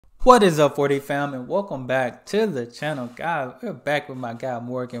What is up, 40 fam, and welcome back to the channel, guys. We're back with my guy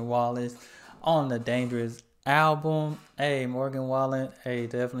Morgan Wallace on the Dangerous album. Hey, Morgan Wallen, hey,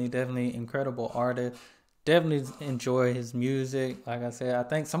 definitely incredible artist. Definitely enjoy his music. Like I said, I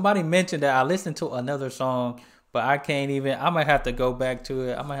think somebody mentioned that I listened to another song, but I can't even. I might have to go back to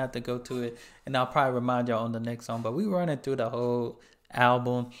it. I might have to go to it, and I'll probably remind y'all on the next song. But we running through the whole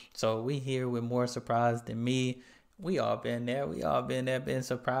album, so we here with more surprise than me. We all been there. We all been there, been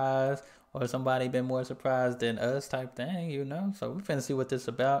surprised, or somebody been more surprised than us type thing, you know? So we finna see what this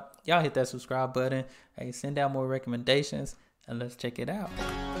about. Y'all hit that subscribe button. Hey, send out more recommendations, and let's check it out.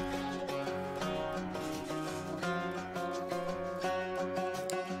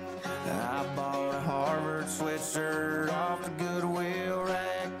 I bought a Harvard sweatshirt off the Goodwill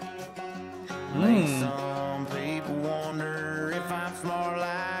rack. Make some people wonder if I'm smart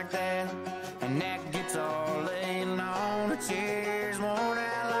like that. And that guitar laying on the chair's worn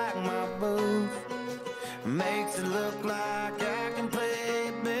out like my boots. Makes it look like I can play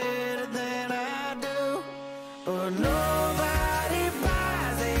it better than I do. But nobody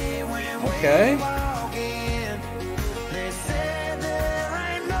buys it when we walk in. They said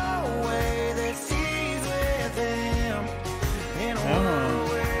there ain't no way that she's with him. In a world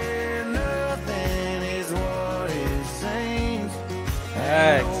where nothing is what it seems.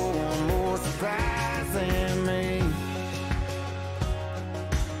 Ain't no one more surprised than me.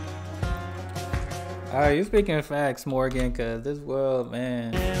 Alright, you speaking facts, Morgan, because this world,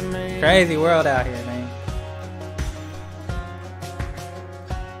 man, crazy world out here, man.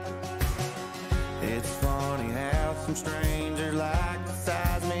 It's funny how some strangers like to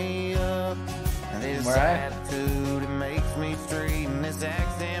size me up. And this attitude, it makes me street, and this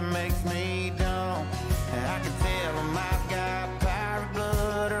accent makes me dumb. And I can tell them I've got pirate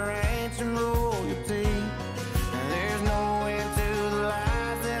blood or ancient royalty. And there's no end to the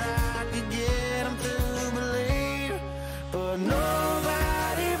lies that I could get them to believe. But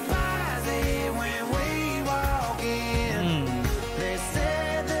nobody buys it when we walk in. They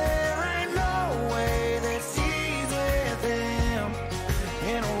said there ain't no way that she's with him.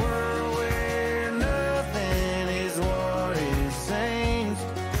 In a world where nothing is what it seems.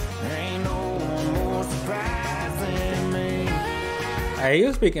 Ain't no one more surprised than me. Hey,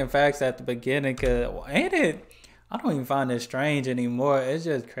 you speaking facts at the beginning, because ain't it? I don't even find it strange anymore. It's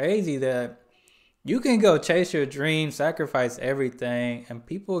just crazy that you can go chase your dreams, sacrifice everything, and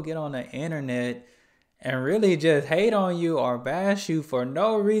people get on the internet and really just hate on you or bash you for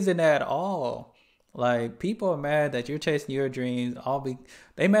no reason at all. Like, people are mad that you're chasing your dreams.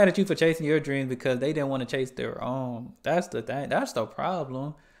 They mad at you for chasing your dreams because they didn't want to chase their own. That's the thing. That's the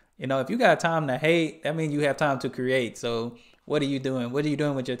problem. You know, if you got time to hate, that means you have time to create. So what are you doing? What are you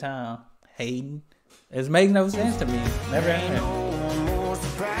doing with your time? Hating? It makes no sense to me. Never Ain't no happened. one more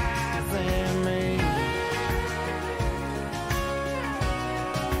surprised than me.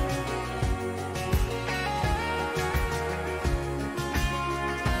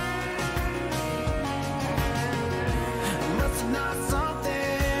 Must have done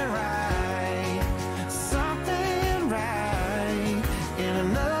something right in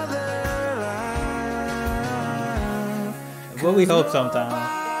another life. What we hope sometimes.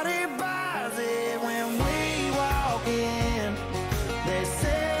 Nobody buys it when we walk in. They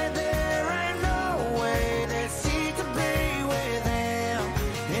said there ain't no way that she could be with him.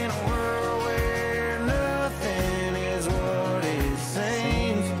 In a world where nothing is what it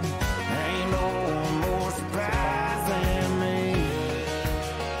seems. Ain't no one more surprised than me.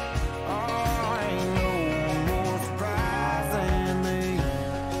 Oh, ain't no one more surprised than me.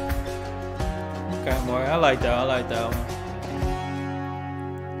 Okay, more. I like that. I like that one.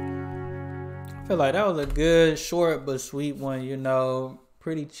 I feel like that was a good, short but sweet one. You know,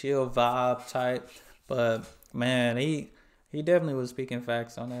 pretty chill vibe type. But man, he definitely was speaking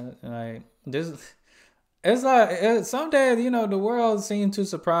facts on that. Like this, it's like some days, you know, the world seems to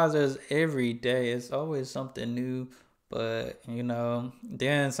surprise us every day. It's always something new. But you know,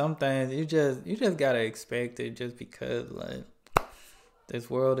 then some things you just gotta expect it just because like this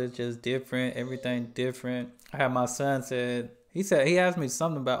world is just different. Everything different. I had my son he asked me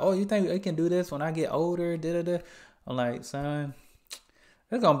something about, oh, you think I can do this when I get older? Da-da-da. I'm like, son,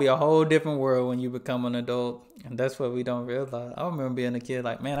 it's gonna be a whole different world when you become an adult, and that's what we don't realize. I remember being a kid,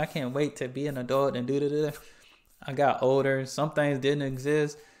 like, man, I can't wait to be an adult and do da-da-da. I got older. Some things didn't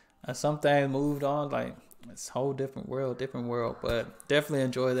exist, and some things moved on. Like, it's a whole different world. But definitely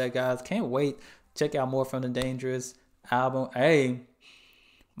enjoy that, guys. Can't wait. Check out more from the Dangerous album. Hey,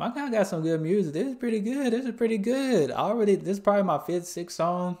 my guy got some good music. This is pretty good. This is probably my fifth, sixth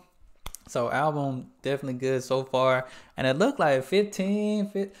song. So album definitely good so far. And it looked like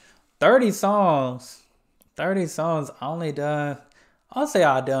 30 songs. 30 songs. I'll say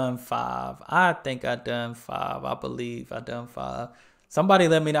I done 5. I think I done 5. I believe I done 5. Somebody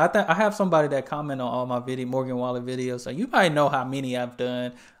let me know. I have somebody that comment on all my Morgan Wallen videos. So you might know how many I've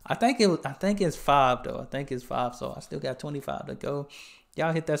done. I think it's 5 though. I think it's 5. So I still got 25 to go.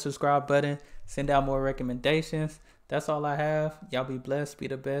 Y'all hit that subscribe button. Send out more recommendations. That's all I have. Y'all be blessed, be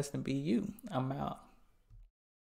the best, and be you. I'm out.